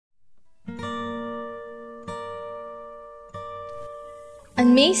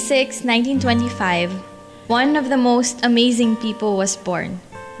On May 6, 1925, one of the most amazing people was born,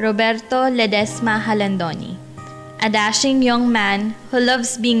 Roberto Ledesma Jalandoni, a dashing young man who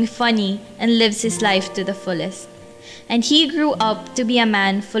loves being funny and lives his life to the fullest. And he grew up to be a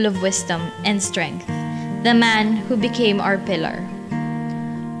man full of wisdom and strength, the man who became our pillar.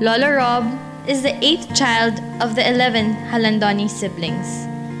 Lolo Rob is the 8th child of the 11 Jalandoni siblings.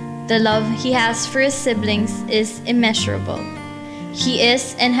 The love he has for his siblings is immeasurable. He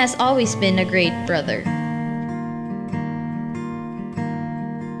is and has always been a great brother.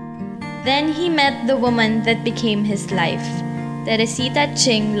 Then he met the woman that became his life, Teresita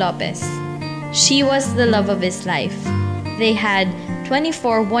Ching Lopez. She was the love of his life. They had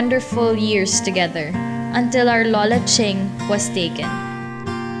 24 wonderful years together until our Lola Ching was taken.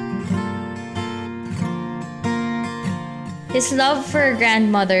 His love for her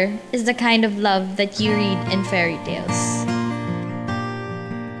grandmother is the kind of love that you read in fairy tales.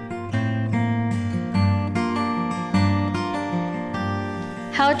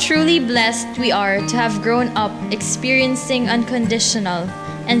 How truly blessed we are to have grown up experiencing unconditional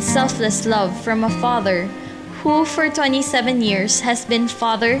and selfless love from a father who for 27 years has been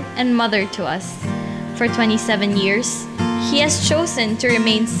father and mother to us. For 27 years, he has chosen to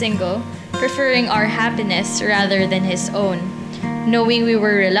remain single, preferring our happiness rather than his own, knowing we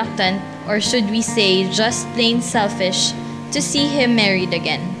were reluctant, or should we say just plain selfish, to see him married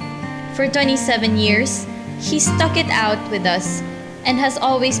again. For 27 years, he stuck it out with us and has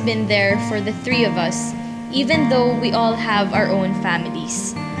always been there for the three of us, even though we all have our own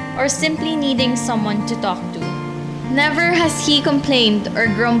families, or simply needing someone to talk to. Never has he complained or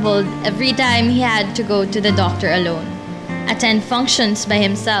grumbled every time he had to go to the doctor alone, attend functions by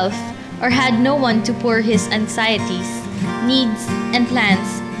himself, or had no one to pour his anxieties, needs, and plans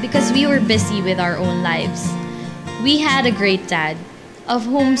because we were busy with our own lives. We had a great dad, of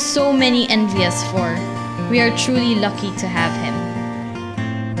whom so many envy us for. We are truly lucky to have him.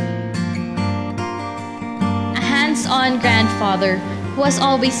 A hands-on grandfather who has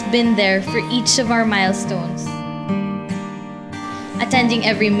always been there for each of our milestones, attending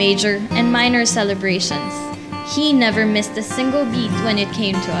every major and minor celebrations. He never missed a single beat when it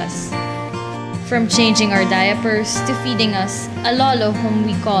came to us. From changing our diapers to feeding us, a lolo whom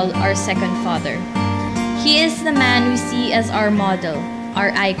we call our second father. He is the man we see as our model,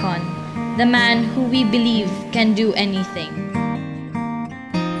 our icon, the man who we believe can do anything.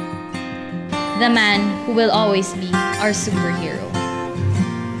 The man who will always be our superhero.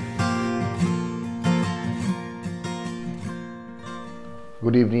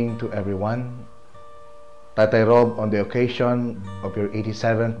 Good evening to everyone. Tatay Rob, on the occasion of your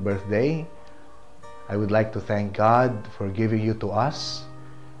 87th birthday, I would like to thank God for giving you to us,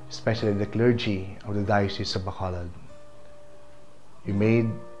 especially the clergy of the Diocese of Bacolod. You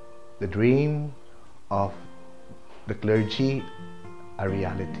made the dream of the clergy a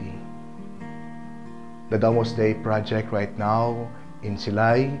reality. The Domus Dei project right now in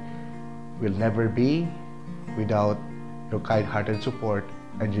Silay will never be without your kind-hearted support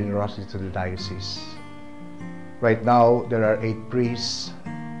and generosity to the diocese. Right now, there are 8 priests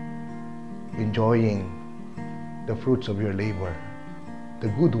enjoying the fruits of your labor, the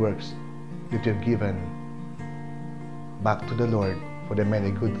good works that you've given back to the Lord for the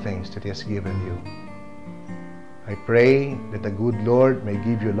many good things that He has given you. I pray that the good Lord may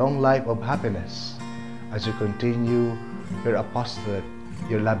give you long life of happiness as you continue your apostolate,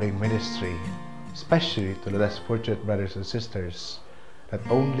 your loving ministry, especially to the less fortunate brothers and sisters, not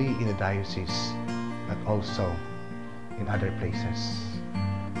only in the diocese, but also in other places.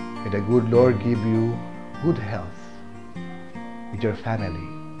 May the good Lord give you good health with your family.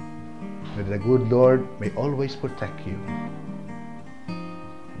 May the good Lord may always protect you.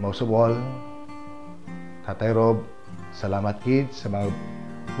 Most of all, Tatay Rob, salamat gid sa mga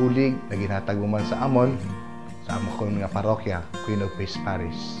hulig na ginhatag mo man sa amon, sa amon kong mga parokya, Queen of Peace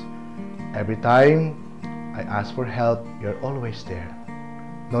Parish. Every time I ask for help, you're always there.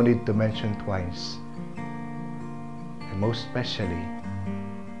 No need to mention twice. And most especially,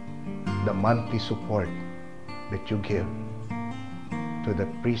 the monthly support that you give to the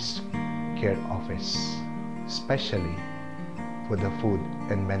priest care office, especially for the food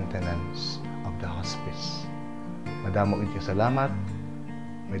and maintenance of the hospice. Madamo iti salamat.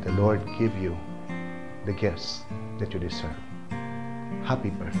 May the Lord give you the gifts that you deserve.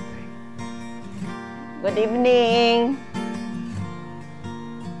 Happy birthday. Good evening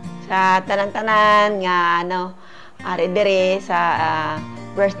sa tanan-tanan nga ari dire sa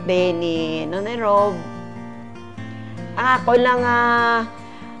birthday ni Nonoy Rob. Ang ako lang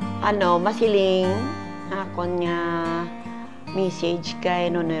masiling akon nga message kay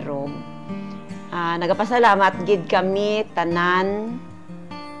Nonoy Rob. Nagapasalamat gid kami tanan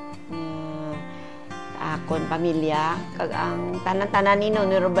akon pamilya kag ang tanan-tanan ni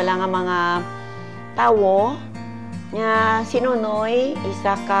Nonoy Rob lang ang mga tawo nga si Nonoy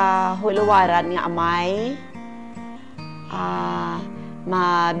isa ka huluwaran nga amay,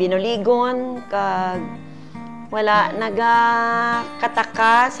 mabinuligon kag wala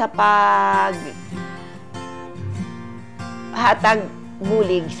nagakataka sa pag hatag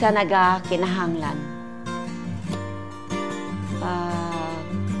bulig sa nagakinahanglan.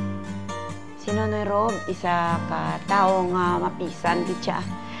 Si Nonoy Rob isa ka tao nga mapisan gid siya.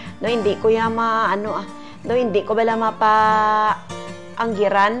 No hindi ko ya no hindi ko bala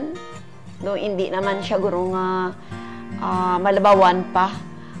anggiran. No hindi naman siya guro nga malabawan pa.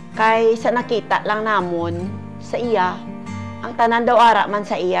 Kay sa nakita lang namon sa iya, ang tanan daw ara man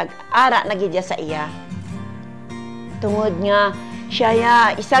sa iya, ara na gid sa iya. Tungod nga siya ya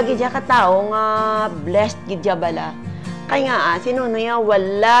isa gid ka tawo nga blessed gid bala. Kay nga si Nonoy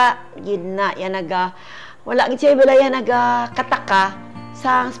wala gid na ya wala gid siya bala ya kataka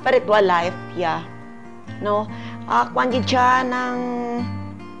sa spiritual life ya. No, kwan gid siya ng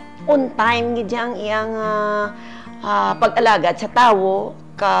on time gid ang iyang pag-alagad sa tawo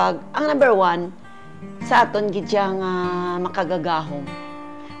kag ang number one sa aton gid siya nga makagagahom.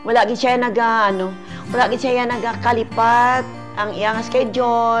 Wala gid siya wala gid siya nagakalipat ang iyang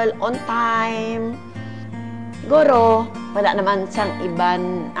schedule on time. Siguro wala naman sang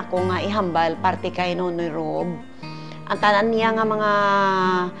iban ako nga ihambal parte kay Nonoy Rob. Ang tanan niya nga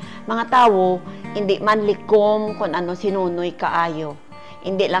mga tawo hindi man likom kung ano si Nonoy kaayo.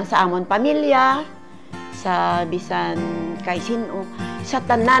 Hindi lang sa amon pamilya, sa bisan kay sino, sa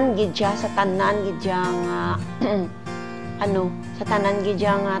tanan gid siya, sa tanan gid nga sa tanan gid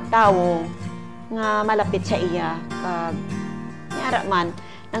nga tawo nga malapit sa iya kag niara man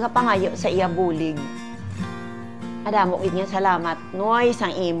nagapangayo sa iya bulig. Adamo gid nga salamat Noy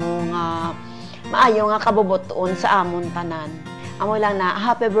sang imo nga maayo nga kabubuton sa amon tanan. Amo lang na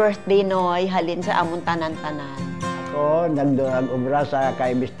happy birthday Noy halin sa amon tanan-tanan. Ako nag-obra sa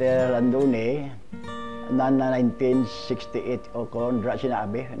kay Mr. Jalandoni na 1968 o kon dra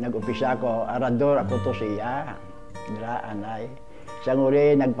sinabi nag-umpisa ako arador ako to siya dra anay sa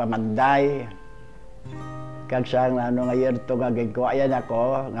nguri nagpamanday kag sang nga year to gagin ko ayan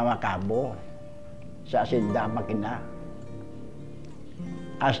ako nga makabo sa sinda makina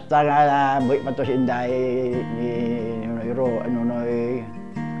hasta nga buhi pa to sinday ni Nonoy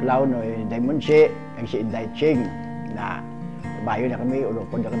Klaunoy Diamond si ang sinday Ching na bayo na kami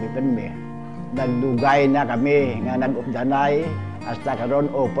ulupod na kami penme nagdugay na kami nga nag-updanay hasta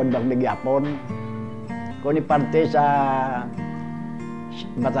karon upod bang migyapon kung parte sa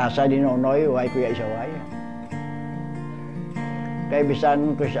batasa ni Nonoy way kuya isaway kay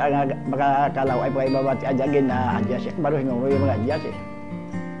bisan ko siya nga makakalaway pa ibabati adjagin na adjas baro Nonoy mga adjas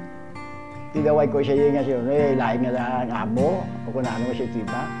tidaway ko siya nga si Nonoy lain nga ngabo o kung ano si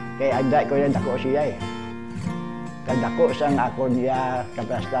tita kay adda ko yan dako siya kadako sang ako niya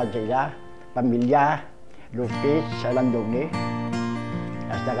kapastan siya pamilya lupit sa Jalandoni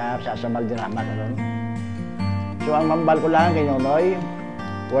hasta ka sa Maldrama karon. So ang mambal ko lang kay Nonoy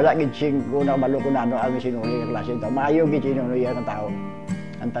wala gid sing ko na malo ko ano ang si Nonoy nga klase tao maayo gid si Nonoy nga tao.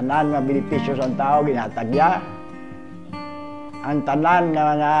 Ang tanan nga benepisyo sa tao ginhatag niya. Ang tanan nga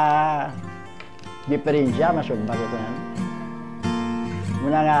mga diferensya masumbar ko nan.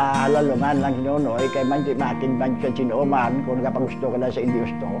 Muna nga halalungan lang si Nonoy kay man di makin man sa sinuman kung nagapagusto ka lang sa hindi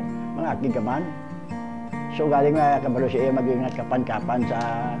gusto mga aking kaman. So galing nga kabalo siya mag-ingat kapan-kapan sa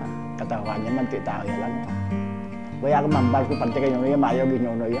katawan niya man tao lang. Kaya ako mambal ko parte kay Nonoy maayo gid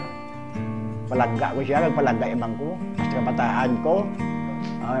Nonoy. Palagga ko siya palagga imang ko hasta kabataan ko.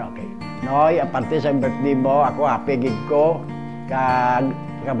 Okay. Noy, aparte sa birthday mo ako happy gid ko kag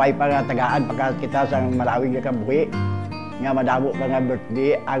kabay pa nga tagaan pagka kita sa malawig nga kabuhi. Nga madamo pa nga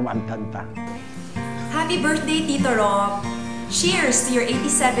birthday ang mantanta. Happy birthday, Tito Rob! Cheers to your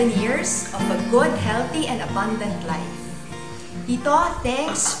 87 years of a good, healthy, and abundant life. Tito,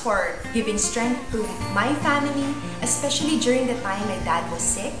 thanks for giving strength to my family, especially during the time my dad was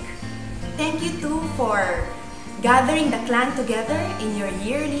sick. Thank you too for gathering the clan together in your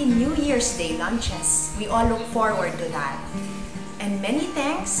yearly New Year's Day lunches. We all look forward to that. And many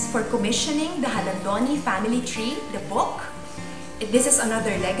thanks for commissioning the Jalandoni family tree, the book. This is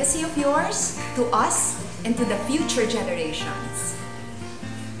another legacy of yours to us and to the future generations.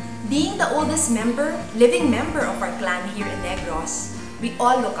 Being the oldest living member of our clan here in Negros, we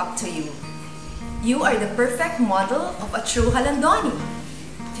all look up to you. You are the perfect model of a true Jalandoni.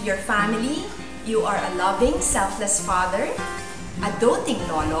 To your family, you are a loving, selfless father a doting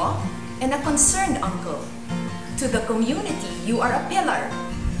lolo, and a concerned uncle. To the community, you are a pillar,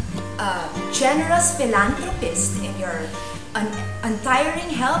 a generous philanthropist in your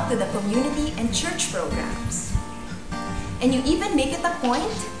untiring help to the community and church programs. And you even make it a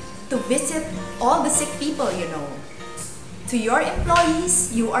point to visit all the sick people you know. To your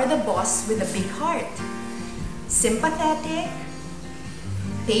employees, you are the boss with a big heart. Sympathetic,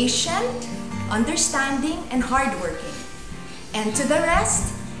 patient, understanding, and hardworking. And to the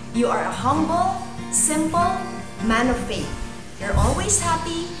rest, you are a humble, simple man of faith. You're always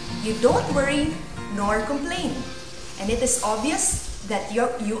happy, you don't worry, nor complain. And it is obvious that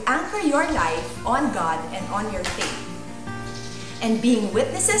you anchor your life on God and on your faith. And being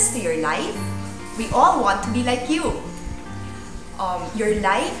witnesses to your life, we all want to be like you. Your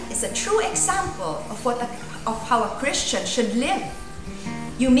life is a true example of how a Christian should live.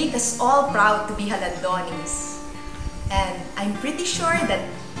 You make us all proud to be Jalandonis. And I'm pretty sure that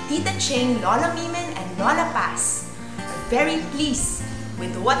Tita Ching, Lola Mimen, and Lola Paz are very pleased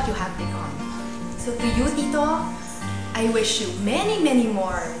with what you have become. So to you, Tito, I wish you many, many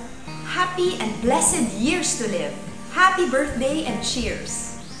more happy and blessed years to live. Happy birthday and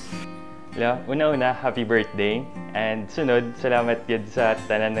cheers! Hello, una-una, happy birthday. And sunod, salamat yun sa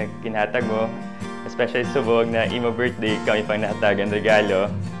tanan na ginhatag mo. Especially subog na imo birthday, kami pang nahatagan regalo.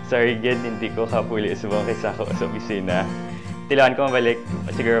 Sorry, Gid, hindi ko kapuli subong kaysa ako sa opisina. Tilaan ko mabalik,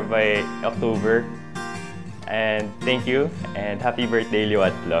 siguro by October. And thank you, and happy birthday,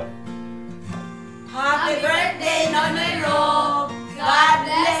 Liwatlo. Happy birthday, Nonoy Rob! God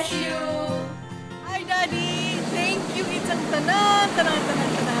bless you! Hi, Daddy! Thank you! It's ang tanan!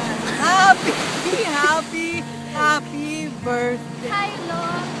 Happy birthday! Hi,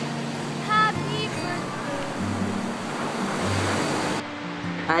 Lord! Happy birthday!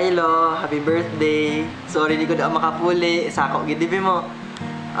 Hi, Lo! Happy birthday! Sorry, di ko na makapuli. Isako, gidibi mo.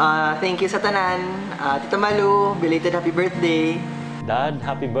 Thank you sa tanan. Tita Malu, belated happy birthday. Dad,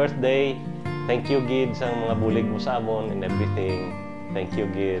 happy birthday. Thank you, Gid, sa mga bulig mo sa amon and everything. Thank you,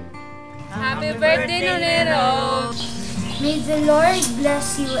 Gid. Happy birthday, Nonero! May the Lord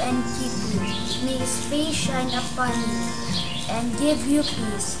bless you and keep you. May His face shine upon you and give you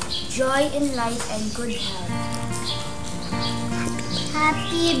peace, joy in life, and good health.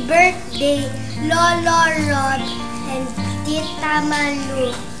 Happy birthday, Lolo Rod and Tita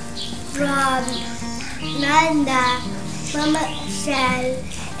Malu from Nanda, Mama Shell,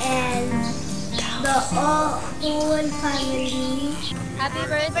 and the whole family. Happy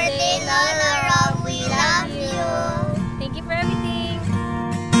birthday, Lolo Rob. We love you. Thank you for everything.